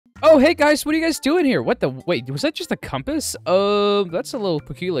Oh, hey guys, what are you guys doing here? What the? Wait, was that just a compass? That's a little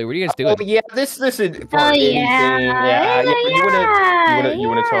peculiar. What are you guys doing? Oh yeah, this isn't for Oh anything. yeah. You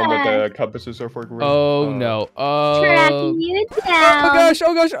wanna tell them what the compasses are for? Kory? Oh no. Tracking you Oh down. gosh,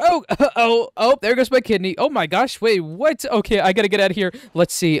 oh gosh, oh, there goes my kidney. Oh my gosh, wait, what? Okay, I gotta get out of here.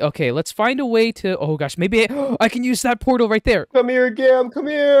 Let's see. Okay, let's find a way to, oh gosh, maybe I can use that portal right there. Come here, Gam. Come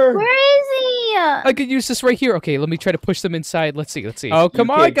here. Where is he? I could use this right here. Okay, let me try to push them inside. Let's see. Oh, come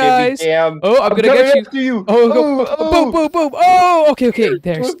You on, can't get me, guys. Gam. Oh, I'm gonna get you. After you. Oh, go. Boom, boom, boom. Oh, okay,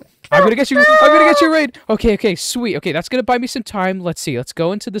 there's. I'm gonna get you. I'm gonna get you right. Okay, sweet. Okay, that's gonna buy me some time. Let's see. Let's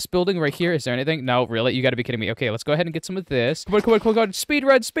go into this building right here. Is there anything? No, really? You gotta be kidding me. Okay, let's go ahead and get some of this. Come on. Speed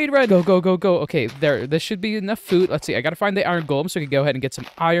run. Go. Okay, there. This should be enough food. Let's see. I gotta find the iron golem so I can go ahead and get some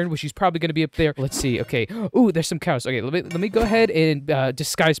iron, which is probably gonna be up there. Let's see. Okay. Ooh, there's some cows. Okay, let me go ahead and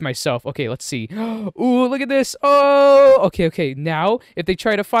disguise myself. Okay, let's see. Ooh, look at this. Oh, okay. Now, if they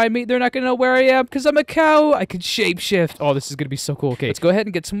try to find me, they're not gonna know where I am because I'm a cow. I can shapeshift. Oh, this is gonna be so cool. Okay, let's go ahead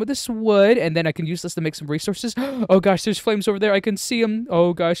and get some of this wood. And then I can use this to make some resources. Oh gosh, there's flames over there. I can see him.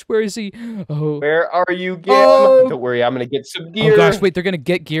 Oh gosh, where is he? Oh, Where are you, Gam? Oh. Don't worry, I'm gonna get some gear. Oh gosh, wait, they're gonna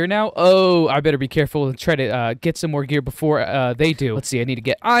get gear now? Oh, I better be careful and try to get some more gear before they do. Let's see, I need to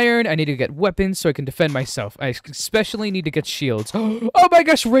get iron. I need to get weapons so I can defend myself. I especially need to get shields. Oh my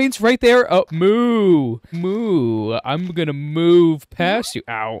gosh, rain's right there. Oh, moo. I'm gonna move past you.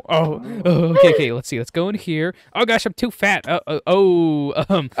 Ow. Oh, okay, let's see. Let's go in here. Oh gosh, I'm too fat.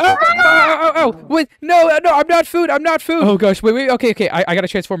 Wait, no, I'm not food. Oh gosh, wait. Okay, I gotta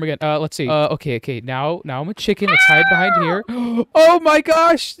transform again. Let's see. Okay. Now I'm a chicken. Let's hide behind here. Oh my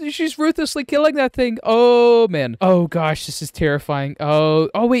gosh, she's ruthlessly killing that thing. Oh man. Oh gosh, this is terrifying. Oh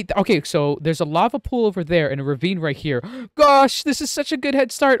wait. Okay, so there's a lava pool over there and a ravine right here. Gosh, this is such a good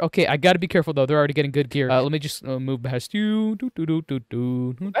head start. Okay, I gotta be careful though. They're already getting good gear. Let me just move past you.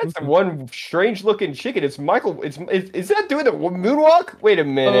 That's one strange looking chicken. It's Michael. Is that doing the moonwalk? Wait a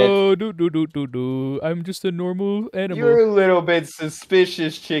minute. Oh, I'm just a normal animal. You're a little bit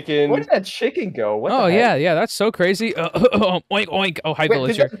suspicious, chicken. Where did that chicken go? What the heck? Yeah, that's so crazy. Oink. Oh, hi,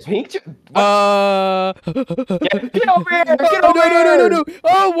 villager. Did that pink Get over here! Get over here! No.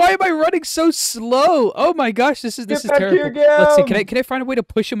 Oh, why am I running so slow? Oh my gosh, this is terrible. Here, Let's see. Can I find a way to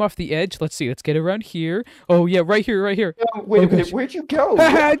push him off the edge? Let's see. Let's get around here. Oh yeah, right here. Wait a minute. Where'd you go?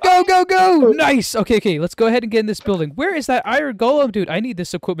 Go! Nice. Okay. Let's go ahead and get in this building. Where is that iron golem, dude? I need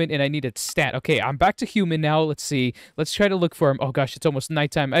this equipment and I need its stat. Okay, I'm back to human now. Let's see. Let's try to look for him. Oh gosh, it's almost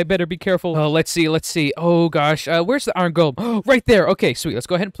nighttime. I better be careful. Oh, let's see. Oh gosh, where's the iron golem? Oh, right there. Okay, sweet. Let's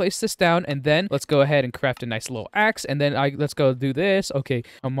go ahead and place this down, and then let's go ahead and craft a nice little axe, and then let's go do this. Okay,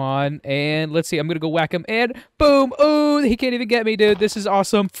 come on, and let's see. I'm gonna go whack him, and boom. Oh, he can't even get me, dude. This is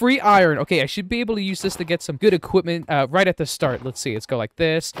awesome. Free iron. Okay, I should be able to use this to get some good equipment right at the start. Let's see. Let's go like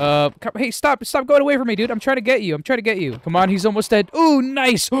this. Hey, stop going away from me, dude. I'm trying to get you. Come on, he's almost dead. Ooh,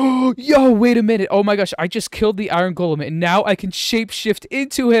 nice. Oh, yo, wait a minute. Oh my gosh, I just killed the iron golem, and now I can shapeshift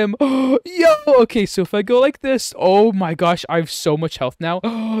into him. Yo, okay, so if I go like this, oh my gosh, I have so much health now.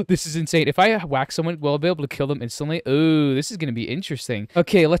 This is insane. If I whack someone, will I be able to kill them instantly? Ooh, this is gonna be interesting.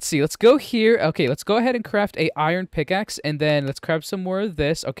 Okay, let's see. Let's go here. Okay, let's go ahead and craft a iron pickaxe, and then let's craft some more of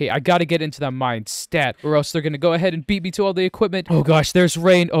this. Okay, I gotta get into that mine stat, or else they're gonna go ahead and beat me to all the equipment. Oh gosh, there's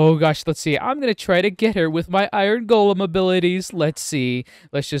rain. Oh gosh, let's see. I'm gonna try to get her with my iron golem abilities. Let's see.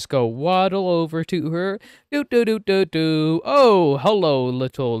 Let's just go waddle over to her. Oh, hello,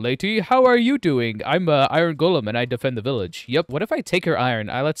 little lady. How are you doing? I'm Iron Golem, and I defend the village. Yep. What if I take her iron?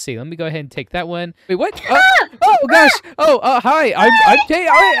 Let's see. Let me go ahead and take that one. Wait, what? Oh gosh. Hi.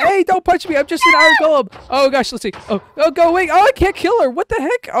 Hey, don't punch me. I'm just an Iron Golem. Oh gosh. Let's see. Oh, go away. Oh, I can't kill her. What the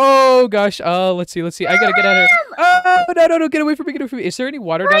heck? Oh gosh. Let's see. I gotta get out of here. Oh no. Get away from me. Is there any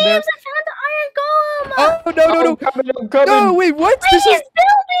water down there? Oh no. I'm coming. No, wait, what?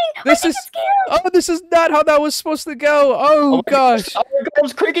 This is not how that was supposed to go. Oh gosh. I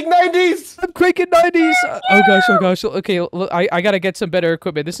was cranking 90s. I'm cranking 90s. Oh gosh. Okay, I gotta get some better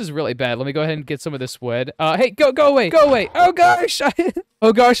equipment. This is really bad. Let me go ahead and get some of this wood. Hey, go away. Oh gosh.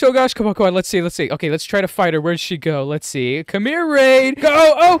 Oh gosh. Come on. Let's see. Okay, let's try to fight her. Where'd she go? Let's see. Come here, Raid. Go.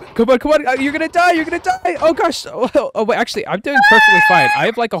 Oh, come on. You're gonna die. Oh gosh. Oh wait, actually, I'm doing perfectly fine. I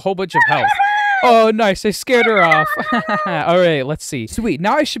have like a whole bunch of health. Oh, nice. I scared her off. All right, let's see. Sweet.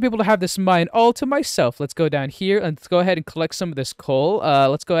 Now I should be able to have this mine all to myself. Let's go down here and let's go ahead and collect some of this coal.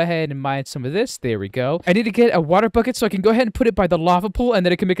 Let's go ahead and mine some of this. There we go. I need to get a water bucket so I can go ahead and put it by the lava pool, and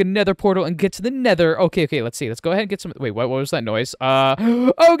then I can make a nether portal and get to the nether. Okay, let's see. Let's go ahead and get some. Wait, what was that noise?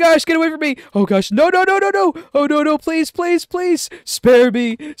 Oh gosh, get away from me. Oh gosh, no. Oh no, please. Spare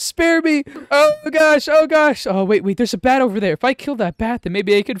me. Oh gosh. Oh wait, there's a bat over there. If I kill that bat, then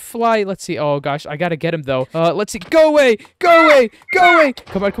maybe I can fly. Let's see. Oh gosh, I gotta get him though. Let's see. Go away. Come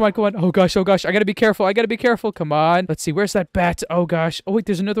on. Oh gosh. I gotta be careful. Come on. Let's see. Where's that bat? Oh gosh. Oh wait,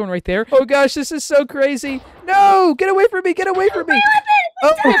 there's another one right there. Oh gosh, this is so crazy. No, get away from me.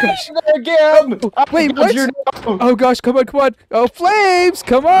 Oh gosh. Again. Wait, what? Oh gosh, come on. Oh, flames,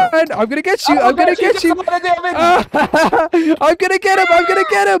 come on. I'm gonna get you. I'm gonna get you. I'm gonna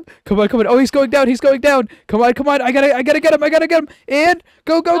get him. Come on. Oh, he's going down. Come on. I gotta get him. And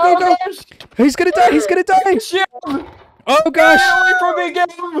go. He's gonna die. Oh gosh! Get away from me again!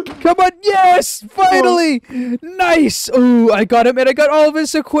 Come on, yes! Finally! Nice! Ooh, I got him, and I got all of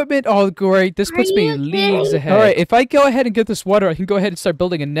his equipment. Oh, great. This puts me leagues ahead. All right, if I go ahead and get this water, I can go ahead and start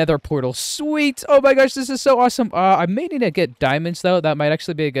building a nether portal. Sweet! Oh my gosh, this is so awesome. I may need to get diamonds, though. That might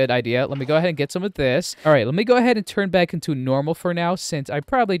actually be a good idea. Let me go ahead and get some of this. All right, let me go ahead and turn back into normal for now, since I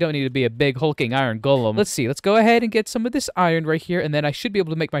probably don't need to be a big hulking iron golem. Let's see. Let's go ahead and get some of this iron right here, and then I should be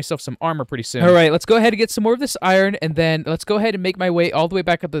able to make myself some armor pretty soon. All right, let's go ahead and get some more of this iron, and then let's go ahead and make my way all the way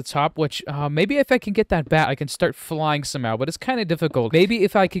back up to the top, which maybe if I can get that bat, I can start flying somehow, but it's kind of difficult. Maybe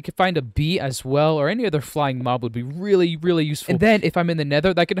if I could find a bee as well, or any other flying mob would be really, really useful. And then if I'm in the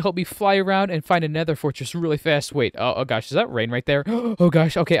nether, that can help me fly around and find a nether fortress really fast. Wait, oh gosh, is that rain right there? Oh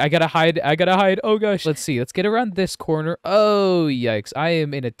gosh, okay, I gotta hide. Oh gosh. Let's see, let's get around this corner. Oh, yikes, I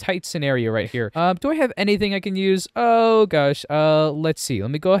am in a tight scenario right here. Do I have anything I can use? Oh gosh, let's see.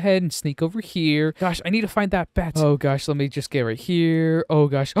 Let me go ahead and sneak over here. Gosh, I need to find that bat. Oh gosh, let me just get right here. Oh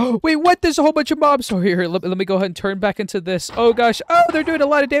gosh. Oh wait, what? There's a whole bunch of mobs. Oh here, let me go ahead and turn back into this. Oh gosh. Oh, they're doing a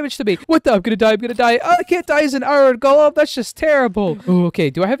lot of damage to me. What the? I'm gonna die. Oh, I can't die as an iron golem. That's just terrible. Oh, okay.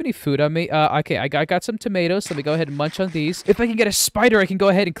 Do I have any food on me? Okay, I got some tomatoes. Let me go ahead and munch on these. If I can get a spider, I can go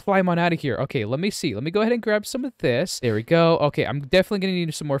ahead and climb on out of here. Okay, let me see. Let me go ahead and grab some of this. There we go. Okay, I'm definitely gonna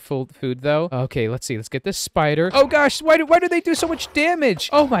need some more food though. Okay, let's see. Let's get this spider. Oh gosh, why do they do so much damage?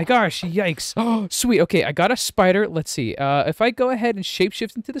 Oh my gosh, yikes. Oh, sweet. Okay, I got a spider. Let's see. If I go ahead and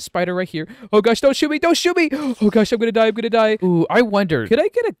shapeshift into the spider right here. Oh gosh, don't shoot me. Oh gosh, I'm gonna die. Ooh, I wonder, could I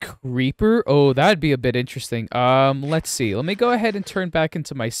get a creeper? Oh, that'd be a bit interesting. Let's see. Let me go ahead and turn back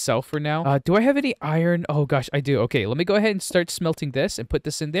into myself for now. Do I have any iron? Oh gosh, I do. Okay, let me go ahead and start smelting this and put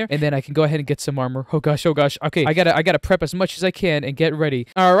this in there, and then I can go ahead and get some armor. Oh gosh. Okay, I gotta prep as much as I can and get ready.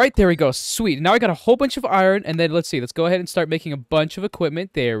 All right, there we go. Sweet. Now I got a whole bunch of iron, and then let's see. Let's go ahead and start making a bunch of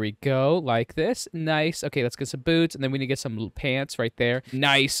equipment. There we go, like this. Nice. Okay, let's get some boots, and then we need to get some little pants right there.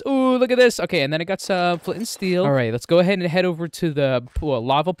 Nice. Ooh, look at this. Okay, and then I got some flint and steel. All right, let's go ahead and head over to the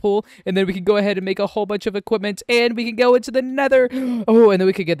lava pool, and then we can go ahead and make a whole bunch of equipment, and we can go into the nether. Oh, and then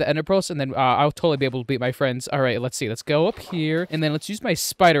we could get the ender pearls, and then I'll totally be able to beat my friends. All right, let's see. Let's go up here, and then let's use my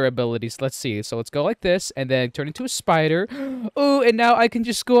spider abilities. Let's see. So let's go like this, and then turn into a spider. Oh, and now I can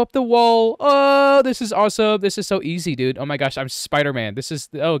just go up the wall. Oh, this is awesome. This is so easy, dude. Oh my gosh, I'm Spider-Man. This is,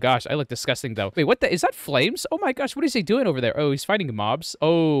 oh gosh, I look disgusting though. Wait, what the, is that flames? Oh my gosh, what is he doing over there? Oh, he's fighting mobs.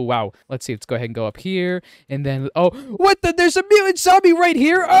 Oh, wow. Let's see. Let's go ahead and go up here, and then, oh, what the, there's a mutant zombie right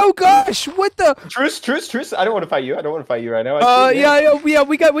here. Oh gosh, what the? Truce. I don't want to fight you. Right now. Yeah,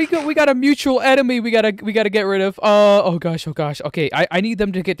 we got a mutual enemy we gotta get rid of. Oh gosh. Okay, I need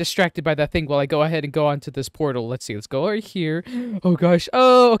them to get distracted by that thing while I go ahead and go onto this portal. Let's see. Let's go right here. Oh gosh.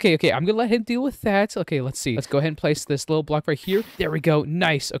 Oh, okay. I'm gonna let him deal with that. Okay, let's see. Let's go ahead and place this little block right here. There we go.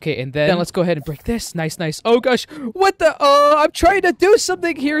 Nice. Okay, and then let's go ahead and break this. Nice. Oh gosh. What the? Oh, I'm trying to do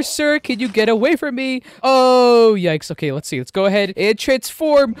something here, sir. Can you get away from me? Oh, yikes. Okay, let's see. Let's go ahead and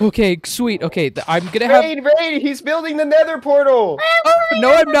transform. Okay, sweet. Okay, I'm gonna have... Raid, he's building the nether portal. Oh,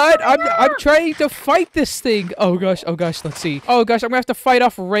 no, I'm not. I'm trying to fight this thing. Oh gosh. Let's see. Oh gosh, I'm gonna have to fight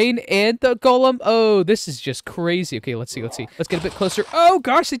off Rain and the golem. Oh, this is just crazy. Okay, let's see. Let's get a bit closer. Oh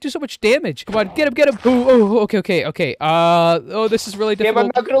gosh, they do so much damage. Come on, get him. Oh, okay. Oh, this is really difficult.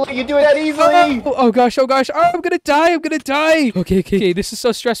 I'm not gonna let you do it that easily. Oh gosh. Oh, I'm gonna die. Okay, this is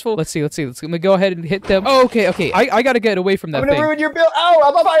so stressful. Let's see. Let me go ahead and hit them. Oh, okay. I gotta get away from that thing. I'm gonna ruin your build. Oh,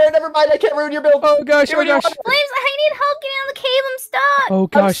 I'm on fire. Never mind. I can't ruin your build. Oh gosh. Flames, I need help getting out of the cave. I'm stuck. Oh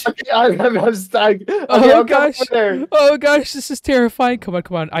gosh. I'm stuck. Okay, Oh I'm coming gosh. over there. Oh gosh, this is terrifying. Come on,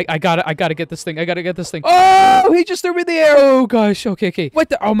 come on. I gotta get this thing. I gotta get this thing. Oh, he just threw me in the air. Oh gosh. Okay, okay. What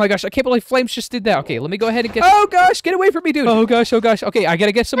the? Oh my gosh, I can't believe Flames just did that. Okay, let me go ahead and get. Oh gosh, get away from me, dude. Oh gosh, oh gosh. Okay, I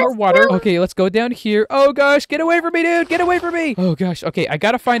gotta get some more water. Okay, let's go down here. Oh gosh, get away from me, dude. Get away from me. Oh gosh. Okay, I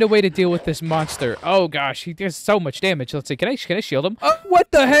gotta find a way to deal with this monster. Oh gosh, he does so much damage. Let's see. Can I shield him? Oh,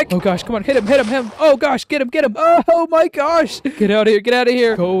 what the heck? Oh gosh, come on, hit him. Oh gosh, get him. Oh my gosh. Get out of here, get out of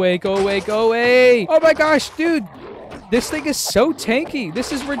here. Go away, go away, go away. Oh my gosh, dude. This thing is so tanky.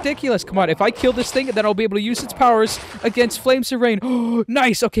 This is ridiculous. Come on, if I kill this thing, then I'll be able to use its powers against Flames and Rain. Oh,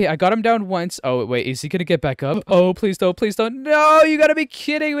 nice. Okay, I got him down once. Oh, wait, is he gonna get back up? Oh, please don't, please don't. No, you gotta be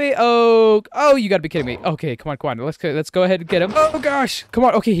kidding me. Oh, you gotta be kidding me. Okay, come on. Let's go ahead and get him. Oh gosh, come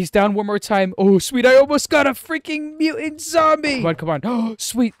on. Okay, he's down one more time. Oh, sweet. I almost got a freaking mutant zombie. Come on. Oh,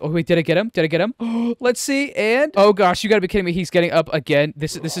 sweet. Oh, wait, did I get him? Oh, let's see. And oh gosh, you gotta be kidding me. He's getting up again.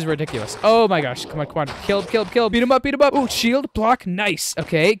 This is ridiculous. Oh my gosh. Come on. Kill him. Beat him up. Oh, shield, block, nice.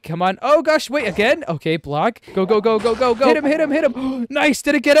 Okay, come on. Oh gosh, wait, again. Okay, block. Go. Hit him. Nice,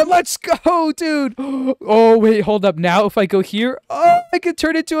 did it get him? Let's go, dude. Oh, wait, hold up. Now, if I go here, oh, I can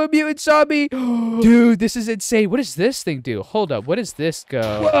turn into a mutant zombie. Dude, this is insane. What does this thing do? Hold up, what does this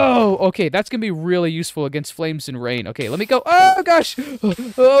go? Whoa, okay, that's gonna be really useful against Flames and Rain. Okay, let me go. Oh gosh,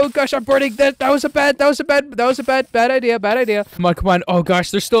 I'm burning. That was a bad idea. Come on. Oh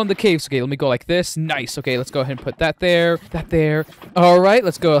gosh, they're still in the caves. Okay, let me go like this. Nice. Okay, let's go ahead and put that there. All right,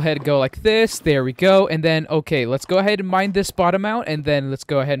 let's go ahead and go like this. There we go. And then, okay, let's go ahead and mine this bottom out. And then let's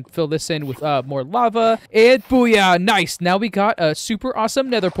go ahead and fill this in with more lava. And booyah, nice. Now we got a super awesome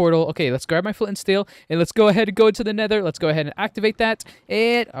nether portal. Okay, let's grab my flint and steel. And let's go ahead and go into the nether. Let's go ahead and activate that.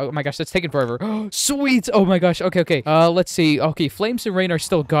 And, oh my gosh, that's taking forever. Sweet. Oh my gosh. Okay. Let's see. Okay, Flames and Rain are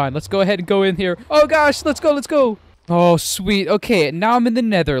still gone. Let's go ahead and go in here. Oh gosh, let's go. Oh, sweet. Okay, now I'm in the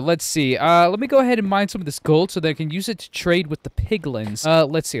nether. Let's see. Let me go ahead and mine some of this gold so that I can use it to trade with the piglins.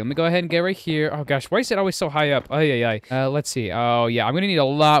 Let's see. Let me go ahead and get right here. Oh, gosh. Why is it always so high up? Let's see. Oh, yeah. I'm going to need a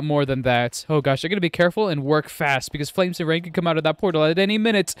lot more than that. Oh, gosh. I'm going to be careful and work fast because Flames and Rain can come out of that portal at any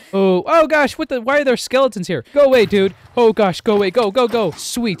minute. Oh, gosh. Why are there skeletons here? Go away, dude. Oh, gosh. Go away. Go.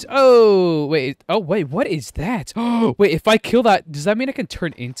 Sweet. Oh, wait. What is that? Oh, wait. If I kill that, does that mean I can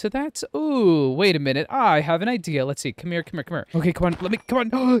turn into that? Oh, wait a minute. I have an idea. Let's see. Come here. Okay, come on.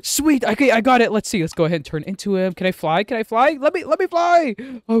 Oh, sweet. Okay, I got it. Let's see. Let's go ahead and turn into him. Can I fly? Let me fly.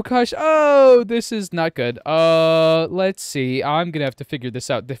 Oh gosh. Oh, this is not good. Let's see. I'm gonna have to figure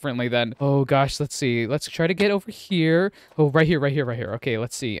this out differently then. Oh gosh. Let's see. Let's try to get over here. Oh, right here. Okay,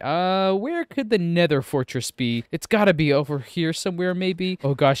 let's see. Where could the nether fortress be? It's gotta be over here somewhere, maybe.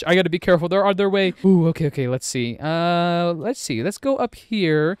 Oh gosh. I gotta be careful. They're on their way. Ooh, okay. Let's see. Let's go up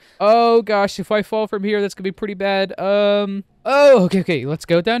here. Oh gosh. If I fall from here, that's gonna be pretty bad. Oh, okay. Let's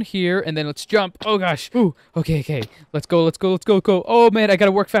go down here and then let's jump. Oh gosh. Ooh, okay. Let's go. Oh man, I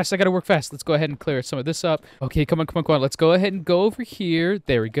gotta work fast. Let's go ahead and clear some of this up. Okay, come on. Let's go ahead and go over here.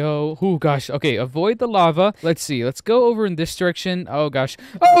 There we go. Oh gosh. Okay, avoid the lava. Let's see. Let's go over in this direction. Oh gosh.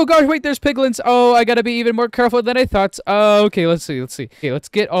 Wait, there's piglins. Oh, I gotta be even more careful than I thought. Okay, let's see. Okay, let's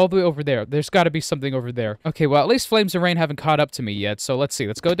get all the way over there. There's gotta be something over there. Okay, well, at least Flames and Rain haven't caught up to me yet. So let's see.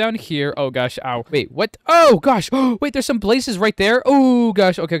 Let's go down here. Oh gosh. Ow. Wait, what? Oh gosh. Wait, there's some blazes right there. Oh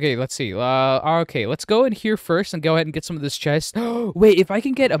gosh. Okay, let's see. Okay, let's go in here first and go ahead and get some of this chest. Wait, if I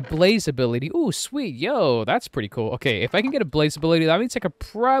can get a blaze ability. Oh, sweet. Yo, that's pretty cool. Okay, if I can get a blaze ability, that means I could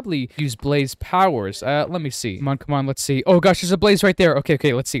probably use blaze powers. Let me see. Come on, let's see. Oh gosh, there's a blaze right there.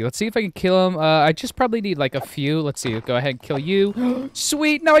 Okay, let's see. Let's see if I can kill him. I just probably need like a few. Let's see. Go ahead and kill you.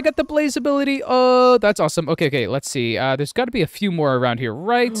 Sweet. Now I got the blaze ability. Oh, that's awesome. Okay, let's see. There's got to be a few more around here,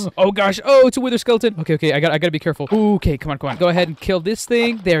 right? Oh gosh. Oh, it's a wither skeleton. Okay, I gotta be careful. Okay, come on. Go ahead and kill this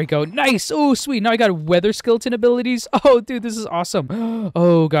thing. There we go. Nice. Oh, sweet. Now I got weather skeleton abilities. Oh, dude, this is awesome.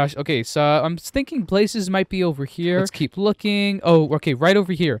 Oh, gosh. Okay, so I'm thinking blazes might be over here. Let's keep looking. Oh, okay, right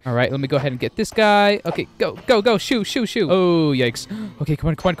over here. All right, let me go ahead and get this guy. Okay, go. Shoo. Oh, yikes. Okay, come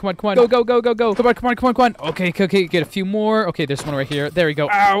on. Go. Come on. Okay, get a few more. Okay, there's one right here. There we go.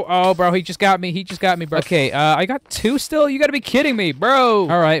 Ow. Oh, bro, he just got me, bro. Okay, I got two still? You gotta be kidding me, bro.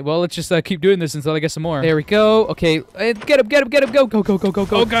 All right, well, let's just keep doing this until I get some more. There we go. Okay, get him. Go.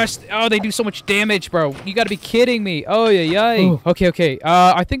 Oh, gosh. Oh, they do so much damage, bro. You gotta be kidding me. Oh, yeah. Okay.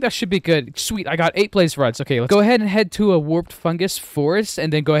 I think that should be good. Sweet, I got 8 blaze rods. Okay, let's go ahead and head to a warped fungus forest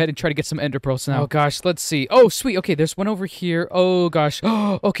and then go ahead and try to get some ender pearls now. Oh, gosh, let's see. Oh, sweet. Okay, there's one over here. Oh, gosh.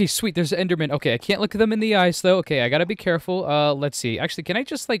 Okay, sweet. There's an enderman. Okay, I can't look at them in the eyes, though. Okay, I gotta be careful. Let's see. Actually, can I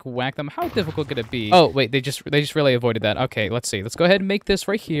just, like, whack them? How difficult could it be? Oh, wait, they just really avoided that. Okay, let's see. Let's go ahead and make this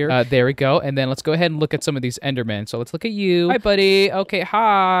right here. There we go. And then let's go ahead and look at some of these endermen. So let's look at you. Hi, buddy. Okay,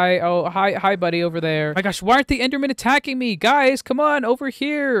 hi. Oh, hi, buddy over there. My gosh, why aren't the Endermen attacking me? Guys, come on, over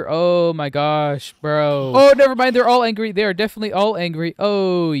here. Oh, my gosh, bro. Oh, never mind. They're all angry. They are definitely all angry.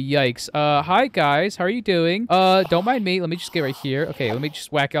 Oh, yikes. Hi, guys. How are you doing? Don't mind me. Let me just get right here. Okay, let me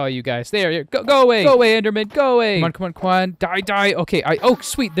just whack all you guys. There. Go away. Go away, Enderman. Go away. Come on. Die. Okay, oh,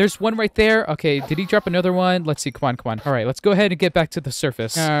 sweet. There's one right there. Okay, did he drop another one? Let's see. Come on. All right, let's go ahead and get back to the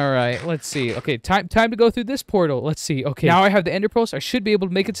surface. All right, let's see. Okay, time to go through this portal. Let's see. Okay, now I have the ender pearls. I should be able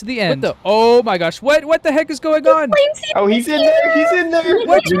to make it to the end. Oh my gosh, what the heck is going on? Oh, he's in there.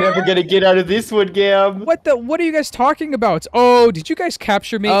 What? You're never gonna get out of this one, Gam. What are you guys talking about? Oh, did you guys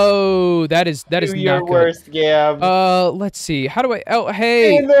capture me? Oh, that is Do not your good. worst, Gam. Let's see. How do I? Oh,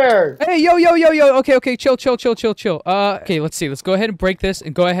 hey. In there. Hey, yo. Okay, chill. Okay, let's see. Let's go ahead and break this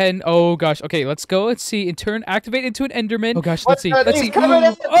and go ahead and oh gosh. Okay, let's go and see and activate into an Enderman. Oh gosh, let's see. Let's see.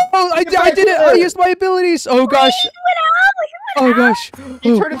 Oh, I did it. I used my abilities. Oh gosh. Oh gosh.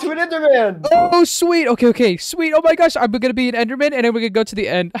 He turned into an Enderman. Oh, sweet. Okay, sweet. Oh my gosh, I'm gonna be an Enderman and then we're gonna go to the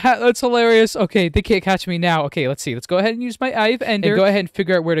end. That's hilarious. Okay, they can't catch me now. Okay, let's see. Let's go ahead and use my Eye of Ender and go ahead and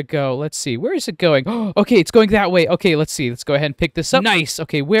figure out where to go. Let's see. Where is it going? Okay, it's going that way. Okay, let's see. Let's go ahead and pick this up. Nice.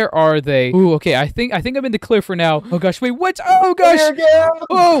 Okay, where are they? Ooh, okay. I think I'm in the clear for now. Oh gosh, wait, what? Oh gosh.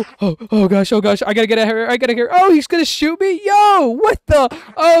 Oh gosh. I gotta get out of here. Oh, he's gonna shoot me. Yo, what the?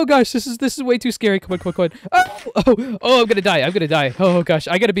 Oh gosh, this is way too scary. Come on. Oh, I'm gonna die. Oh gosh,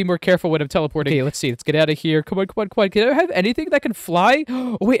 I gotta be more careful when I'm teleporting. Okay, let's see. Let's get out of here. Come on. Can I have anything that can fly?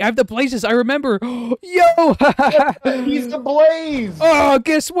 Oh wait, I have the blazes. I remember. Yo, he's the blaze. Oh,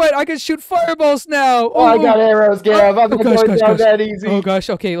 guess what? I can shoot fireballs now. Oh, I got arrows, Gav. I'm not going down that easy. Oh gosh.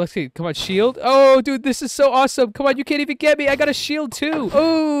 Okay, let's see. Come on, shield. Oh, dude, this is so awesome. Come on, you can't even get me. I got a shield too.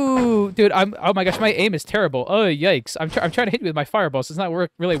 Oh, dude, oh my gosh, my aim is terrible. Oh, yikes. I'm trying to hit you with my fireballs. It's not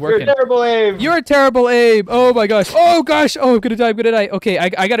really working. You're a terrible aim. You're a terrible aim. Oh my gosh. Oh gosh. Oh, I'm gonna die. Okay,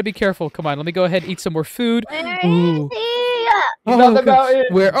 I gotta be careful. Come on, let me go ahead and eat some more food. Where is he? He's on the mountain.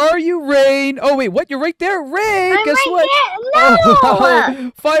 Where are you, Rain? Oh wait, what? You're right there, Rain. I'm Guess right what? here. No.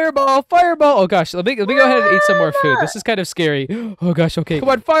 Oh, fireball. Oh gosh, let me go ahead and eat some more food. This is kind of scary. Oh gosh. Okay, come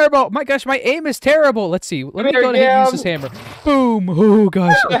on, fireball. My gosh, my aim is terrible. Let's see. Let me go ahead and use this hammer. Boom. Oh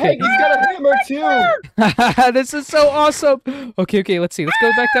gosh. Okay. He's got a hammer too. This is so awesome. Okay. Let's see. Let's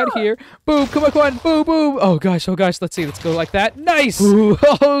go back down here. Boom. Come on. Boom. Oh gosh. Let's see. Let's go like that. Nice. Ooh.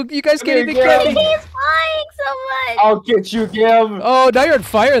 Oh, you guys can't even get me. He's flying so much. I'll get you, Gam. Oh, now you're on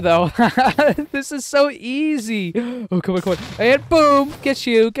fire though. This is so easy. Oh, come on. And boom. Get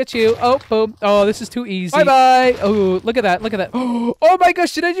you. Oh, boom. Oh, this is too easy. Bye. Oh, look at that. Oh my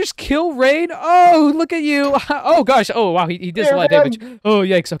gosh, did I just kill Rain? Oh, look at you. Oh gosh. Oh wow, he did a lot of damage. Oh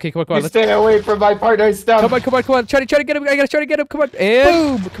yikes. Okay, come on. Let's stay away from my partner's stuff. Come on. Try to get him. I gotta try to get him. Come on.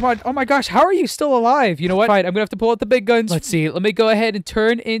 And boom. Come on. Oh my gosh, how are you still alive? You know what? Fine, I'm gonna have to pull out the big guns. Let's see. Let me go ahead and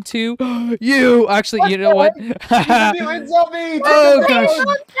turn into you. Actually, you know what? Oh gosh.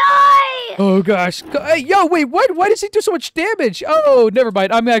 Oh gosh. Hey, yo, wait, what? Why does he do so much damage? Oh, never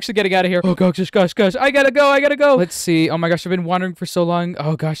mind. I'm actually getting out of here. Oh gosh. I gotta go. Let's see. Oh my gosh, I've been wandering for so long.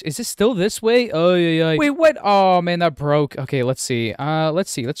 Oh gosh, is it still this way? Oh yeah. Wait, what? Oh man, that broke. Okay, let's see.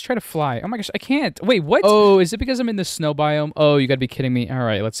 Let's try to fly. Oh my gosh, I can't. Wait, what? Oh, is it because I'm in the snow biome? Oh, you gotta be kidding me. All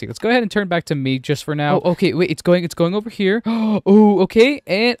right, let's see. Let's go ahead and turn back to me just for now. Oh, okay, wait, it's going over here. Oh, okay,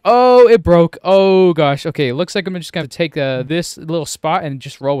 and oh, it broke. Oh gosh. Okay, looks like I'm just gonna take this little spot and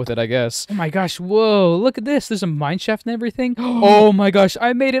just roll with it, I guess. Oh my gosh, whoa, look at this. There's a mine shaft and everything. Oh my gosh,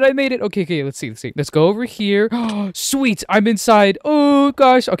 I made it. Okay, let's see. Let's go over here. Sweet, I'm inside. Oh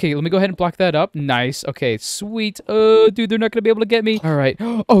gosh. Okay, let me go ahead and block that up. Nice. Okay, sweet. Oh, dude, they're not gonna be able to get me. All right.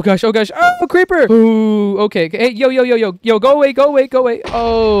 Oh gosh. Oh, creeper. Ooh, okay. Hey, yo, go away.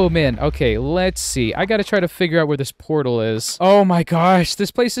 Oh man. Okay, let's see. I gotta try to figure out where this portal is. Oh my gosh,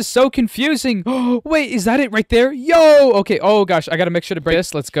 this place is so confusing. Wait, is that it right there? Yo. Okay. Oh gosh, I gotta make sure to break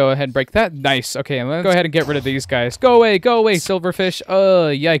this. Let's go ahead and break that. Nice. Okay, let's go ahead and get rid of these guys. Go away. Silverfish.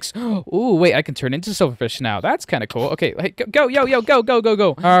 Yikes. Ooh, wait, I can turn into silverfish now. That's kind of cool. Okay, hey, go.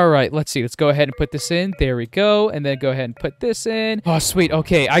 All right, let's see. Let's go ahead and put this in. There we go. And then go ahead and put this in. Oh, sweet.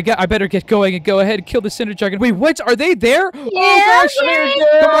 Okay, I better get going and go ahead and kill the cinder dragon. Wait, what? Are they there? Yeah, oh gosh. Come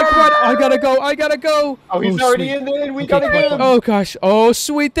on. I gotta go. Oh, he's already in there. We gotta get him. Oh gosh. Oh,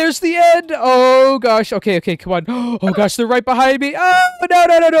 sweet. There's the end. Oh gosh. Okay, come on. Oh gosh, they're right behind me. Oh,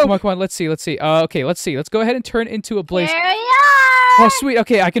 no. Come on. Let's see. Okay, let's see. Let's go ahead and turn into a blaze. There you are. Oh, sweet.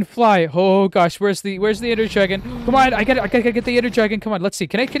 Okay, I can fly. Oh gosh, where's the ender dragon? Come on, I gotta get the ender dragon. Come on, let's see.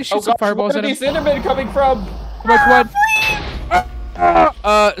 Can I shoot some fireballs at him? Where are these endermen coming from? Come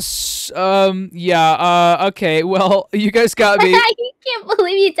on. Yeah. Okay. Well, you guys got me. can't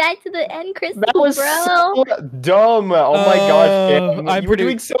believe you died to the end, Crystal, That was bro. so dumb. Oh my gosh, man. You were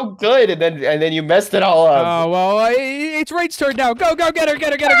doing so good, and then you messed it all up. Oh, well, it's Raid's turn now. Go, get her.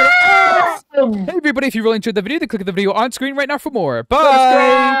 Ah! Hey, everybody, if you really enjoyed the video, then click the video on screen right now for more.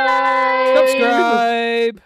 Bye. Subscribe. Subscribe.